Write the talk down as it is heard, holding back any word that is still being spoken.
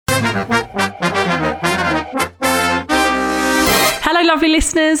Hello, lovely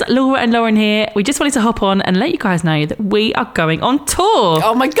listeners. Laura and Lauren here. We just wanted to hop on and let you guys know that we are going on tour.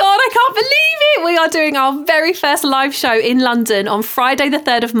 Oh my God, I can't believe it. We are doing our very first live show in London on Friday, the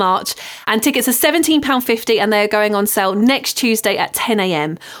 3rd of March. And tickets are £17.50 and they are going on sale next Tuesday at 10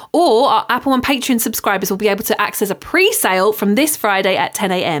 a.m. Or our Apple and Patreon subscribers will be able to access a pre-sale from this Friday at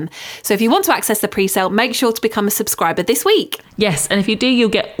 10 a.m. So if you want to access the pre-sale, make sure to become a subscriber this week. Yes, and if you do, you'll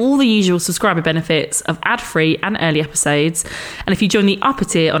get all the usual subscriber benefits of ad-free and early episodes. And if you join the upper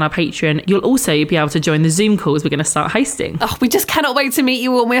tier on our Patreon, you'll also be able to join the Zoom calls we're going to start hosting. Oh, we just cannot wait to meet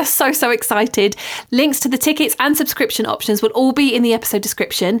you all. We are so excited. Links to the tickets and subscription options will all be in the episode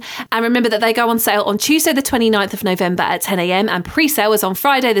description. And remember that they go on sale on Tuesday the 29th of November at 10 a.m. and pre-sale is on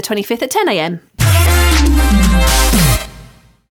Friday the 25th at 10 a.m.